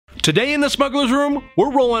Today in the Smuggler's Room,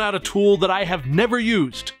 we're rolling out a tool that I have never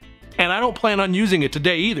used, and I don't plan on using it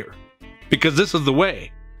today either, because this is the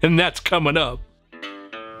way, and that's coming up.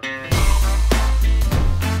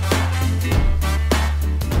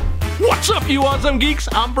 What's up, you awesome geeks?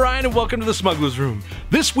 I'm Brian, and welcome to the Smuggler's Room.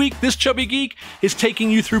 This week, this chubby geek is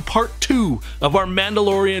taking you through part 2 of our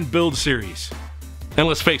Mandalorian build series. And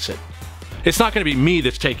let's face it, it's not going to be me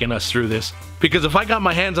that's taking us through this, because if I got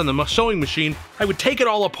my hands on the sewing machine, I would take it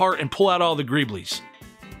all apart and pull out all the greeblies.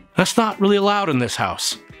 That's not really allowed in this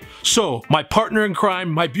house. So, my partner in crime,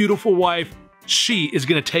 my beautiful wife, she is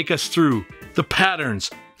going to take us through the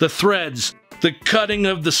patterns, the threads, the cutting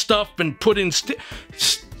of the stuff and putting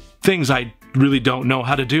things I really don't know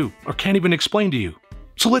how to do or can't even explain to you.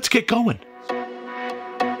 So let's get going.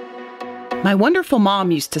 My wonderful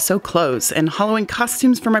mom used to sew clothes and hollowing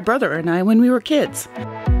costumes for my brother and I when we were kids.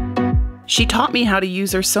 She taught me how to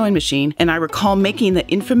use her sewing machine, and I recall making the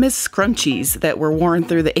infamous scrunchies that were worn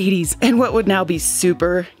through the 80s and what would now be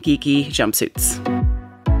super geeky jumpsuits.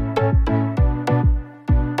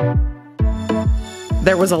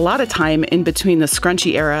 There was a lot of time in between the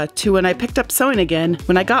scrunchie era to when I picked up sewing again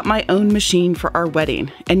when I got my own machine for our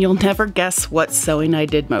wedding, and you'll never guess what sewing I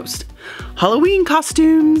did most. Halloween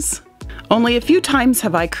costumes! Only a few times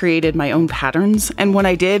have I created my own patterns, and when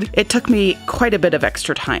I did, it took me quite a bit of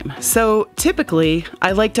extra time. So typically,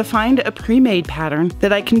 I like to find a pre-made pattern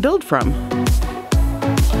that I can build from.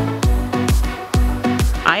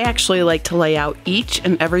 I actually like to lay out each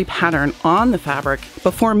and every pattern on the fabric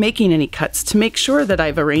before making any cuts to make sure that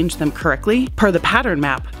I've arranged them correctly per the pattern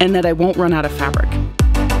map and that I won't run out of fabric.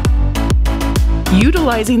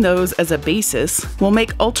 Utilizing those as a basis, we'll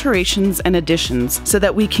make alterations and additions so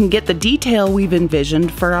that we can get the detail we've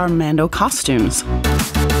envisioned for our Mando costumes.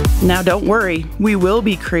 Now don't worry, we will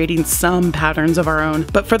be creating some patterns of our own,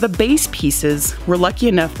 but for the base pieces, we're lucky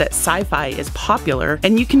enough that sci-fi is popular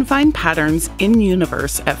and you can find patterns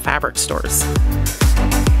in-universe at fabric stores.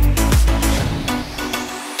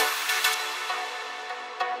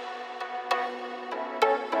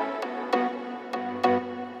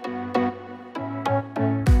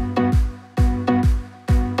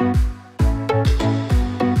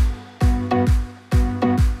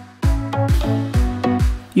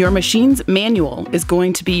 Your machine's manual is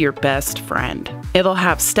going to be your best friend. It'll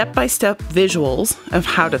have step-by-step visuals of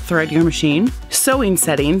how to thread your machine, sewing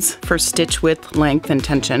settings for stitch width, length, and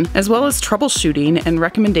tension, as well as troubleshooting and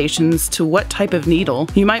recommendations to what type of needle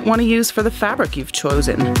you might want to use for the fabric you've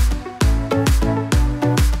chosen.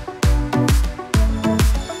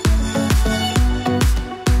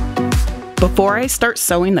 Before I start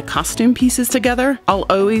sewing the costume pieces together, I'll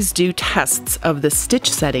always do tests of the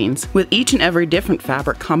stitch settings with each and every different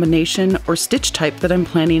fabric combination or stitch type that I'm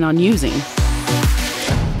planning on using.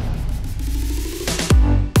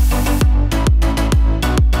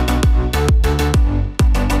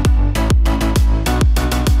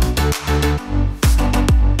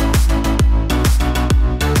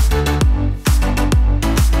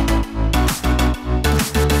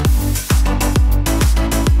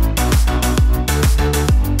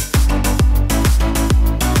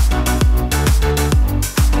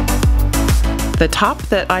 The top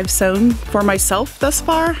that I've sewn for myself thus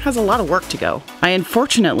far has a lot of work to go. I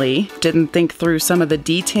unfortunately didn't think through some of the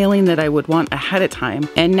detailing that I would want ahead of time,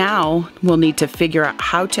 and now we'll need to figure out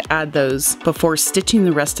how to add those before stitching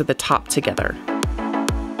the rest of the top together.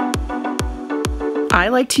 I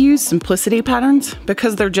like to use simplicity patterns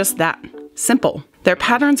because they're just that, simple. Their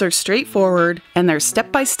patterns are straightforward and their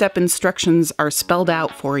step-by-step instructions are spelled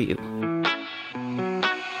out for you.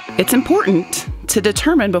 It's important to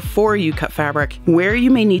determine before you cut fabric where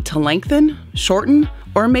you may need to lengthen, shorten,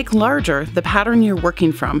 or make larger the pattern you're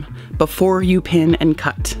working from before you pin and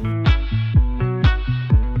cut.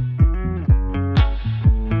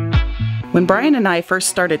 When Brian and I first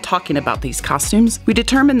started talking about these costumes, we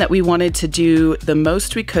determined that we wanted to do the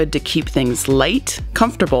most we could to keep things light,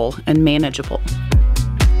 comfortable, and manageable.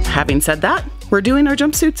 Having said that, we're doing our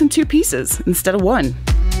jumpsuits in 2 pieces instead of 1.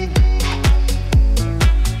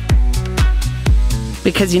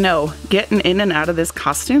 Because, you know, getting in and out of this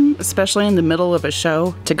costume, especially in the middle of a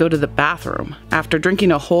show, to go to the bathroom after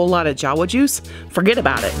drinking a whole lot of Jawa juice, forget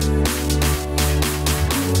about it.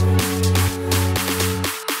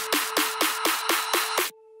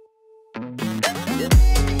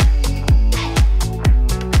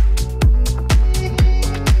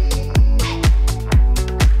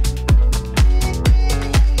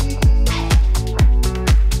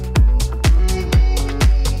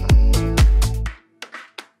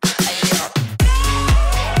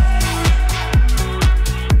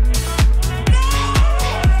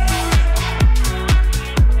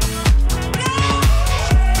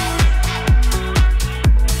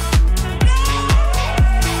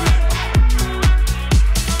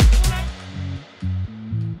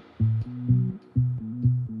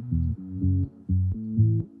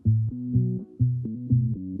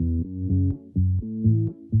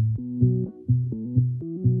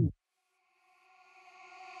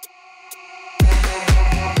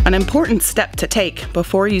 An important step to take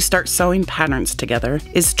before you start sewing patterns together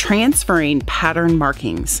is transferring pattern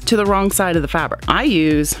markings to the wrong side of the fabric. I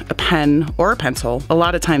use a pen or a pencil a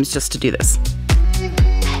lot of times just to do this.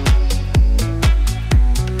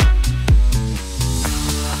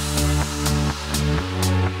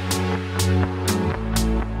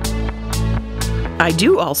 I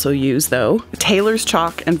do also use, though, Tailors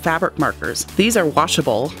Chalk and fabric markers. These are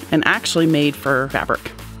washable and actually made for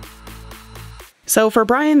fabric. So for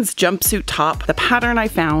Brian's jumpsuit top, the pattern I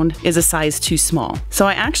found is a size too small. So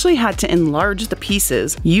I actually had to enlarge the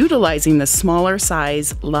pieces utilizing the smaller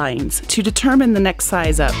size lines to determine the next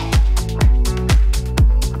size up.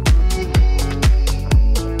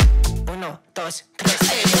 Uno, dos,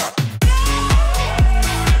 tres,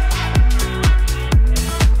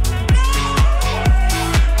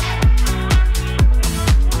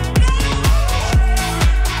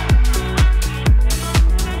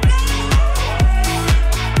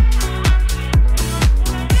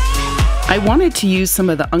 I wanted to use some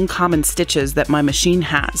of the uncommon stitches that my machine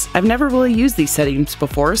has. I've never really used these settings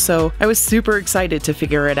before, so I was super excited to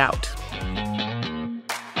figure it out.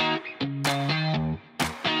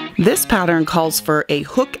 This pattern calls for a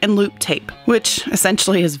hook and loop tape, which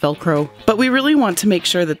essentially is Velcro, but we really want to make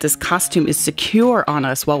sure that this costume is secure on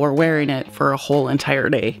us while we're wearing it for a whole entire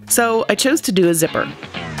day. So I chose to do a zipper.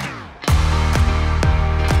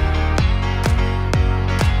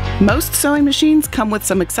 Most sewing machines come with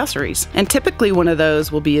some accessories, and typically one of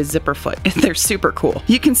those will be a zipper foot. They're super cool.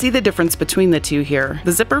 You can see the difference between the two here.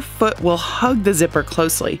 The zipper foot will hug the zipper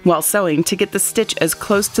closely while sewing to get the stitch as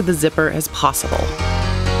close to the zipper as possible.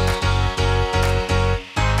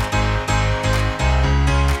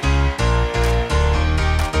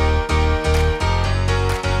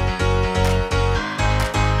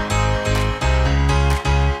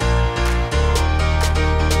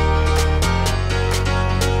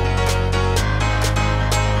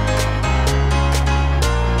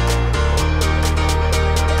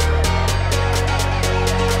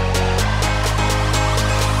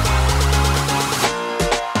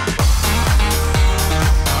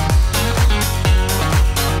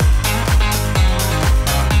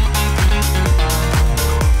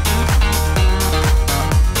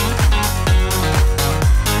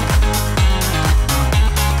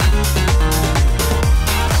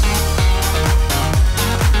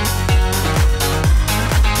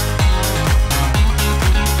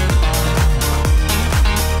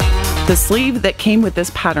 The sleeve that came with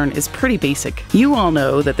this pattern is pretty basic. You all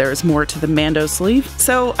know that there is more to the Mando sleeve,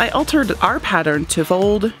 so I altered our pattern to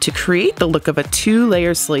fold to create the look of a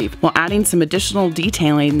 2-layer sleeve while adding some additional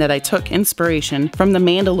detailing that I took inspiration from the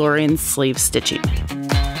Mandalorian sleeve stitching.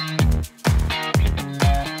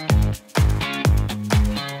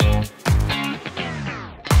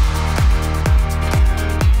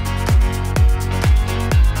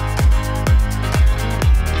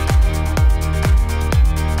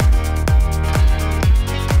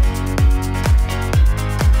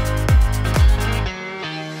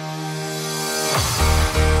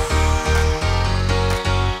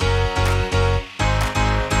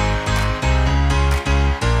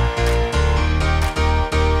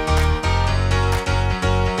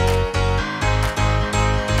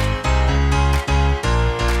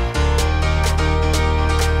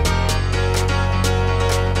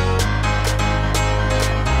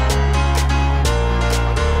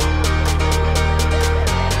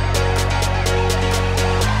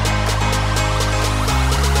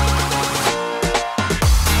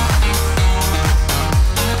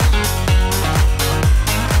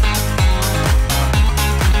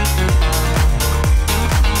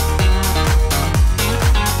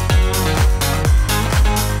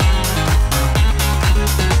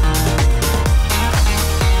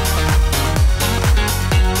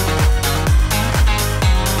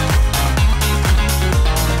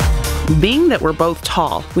 Being that we're both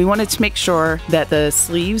tall, we wanted to make sure that the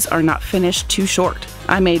sleeves are not finished too short.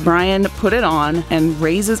 I made Brian put it on and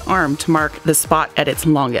raise his arm to mark the spot at its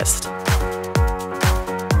longest.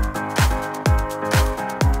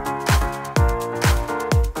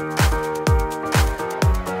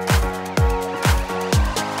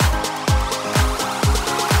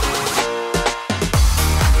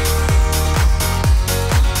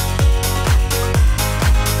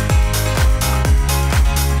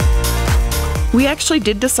 We actually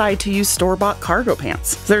did decide to use store-bought cargo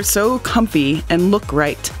pants. They're so comfy and look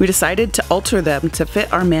right. We decided to alter them to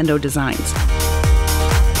fit our Mando designs.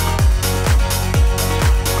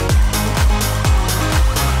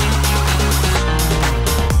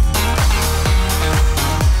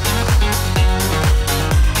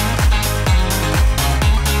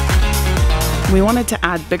 we wanted to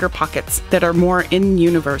add bigger pockets that are more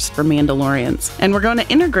in-universe for Mandalorians. And we're going to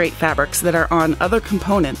integrate fabrics that are on other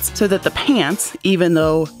components so that the pants, even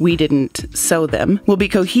though we didn't sew them, will be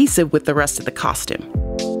cohesive with the rest of the costume.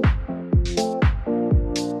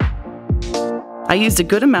 I used a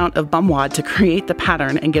good amount of bum wad to create the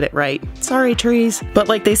pattern and get it right. Sorry, trees. But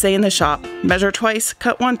like they say in the shop, measure twice,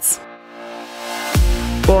 cut once.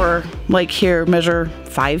 Or like here, measure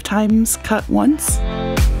 5 times, cut once.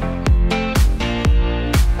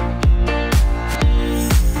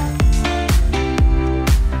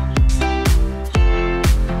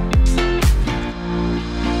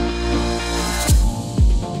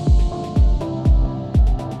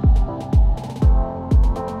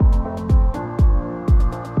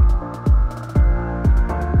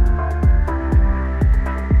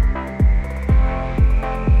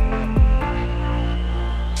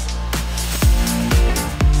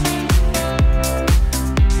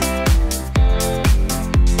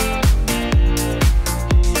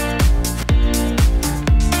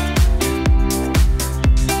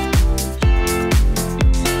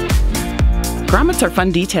 Grommets are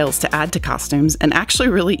fun details to add to costumes and actually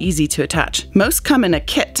really easy to attach. Most come in a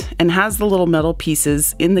kit and has the little metal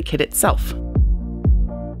pieces in the kit itself.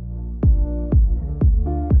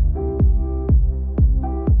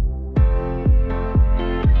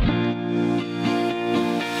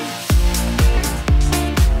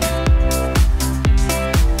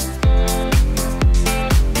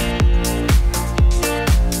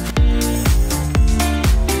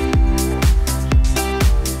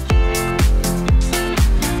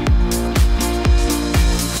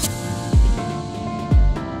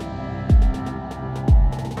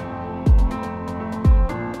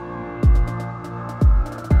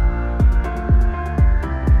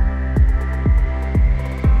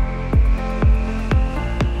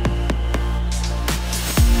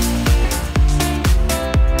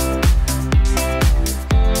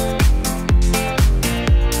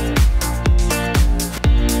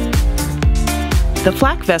 The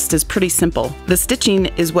flak vest is pretty simple. The stitching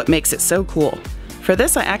is what makes it so cool. For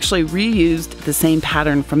this, I actually reused the same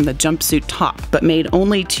pattern from the jumpsuit top, but made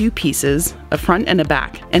only 2 pieces, a front and a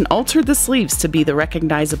back, and altered the sleeves to be the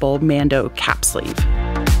recognizable Mando cap sleeve.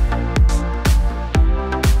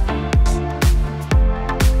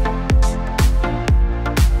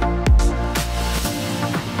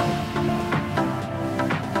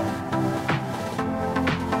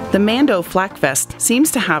 The Mando flak vest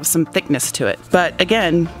seems to have some thickness to it, but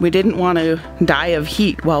again, we didn't want to die of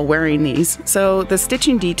heat while wearing these, so the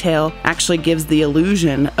stitching detail actually gives the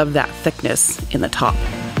illusion of that thickness in the top.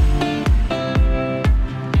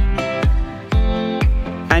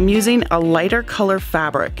 I'm using a lighter color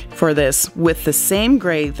fabric for this with the same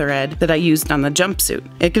gray thread that I used on the jumpsuit.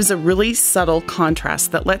 It gives a really subtle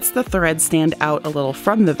contrast that lets the thread stand out a little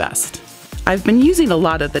from the vest. I've been using a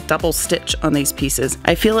lot of the double stitch on these pieces.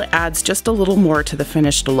 I feel it adds just a little more to the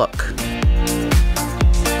finished look.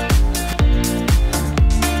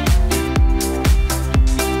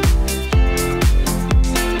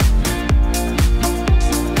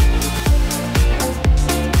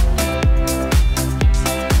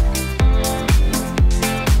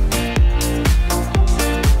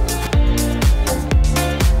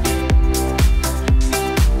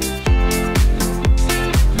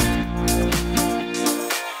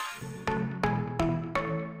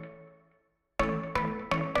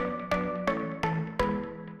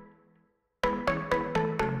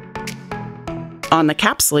 On the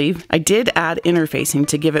cap sleeve, I did add interfacing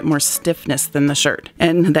to give it more stiffness than the shirt.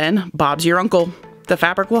 And then, Bob's your uncle. The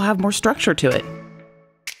fabric will have more structure to it.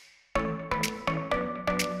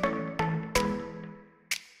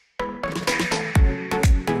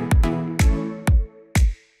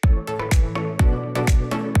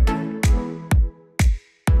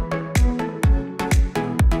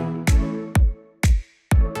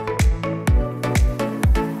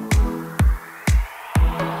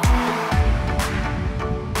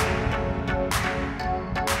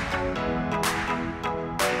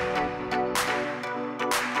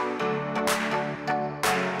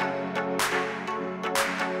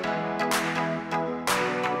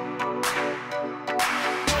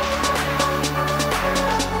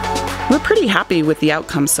 We're pretty happy with the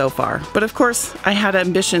outcome so far, but of course, I had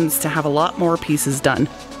ambitions to have a lot more pieces done.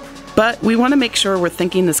 But we want to make sure we're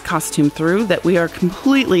thinking this costume through, that we are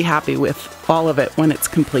completely happy with all of it when it's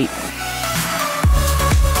complete.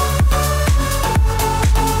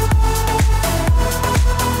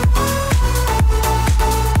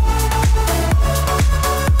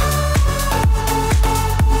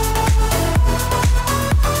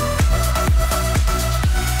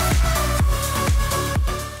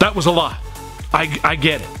 That was a lot. I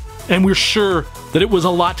get it. And we're sure that it was a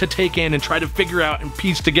lot to take in and try to figure out and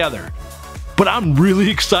piece together. But I'm really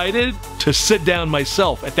excited to sit down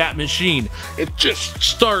myself at that machine and just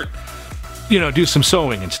start, do some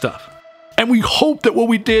sewing and stuff. And we hope that what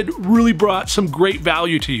we did really brought some great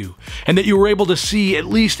value to you, and that you were able to see, at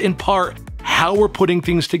least in part, how we're putting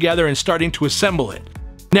things together and starting to assemble it.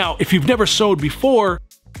 Now, if you've never sewed before,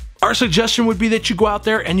 our suggestion would be that you go out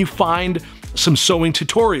there and you find some sewing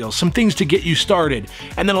tutorials, some things to get you started,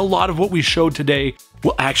 and then a lot of what we showed today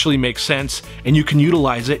will actually make sense, and you can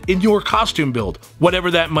utilize it in your costume build, whatever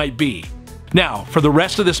that might be. Now, for the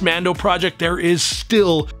rest of this Mando project, there is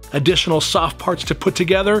still additional soft parts to put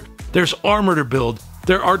together. There's armor to build,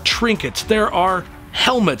 there are trinkets, there are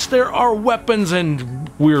helmets, there are weapons, and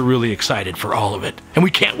we're really excited for all of it. And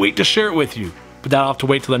we can't wait to share it with you. But that'll have to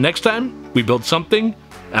wait till the next time we build something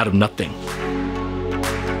out of nothing.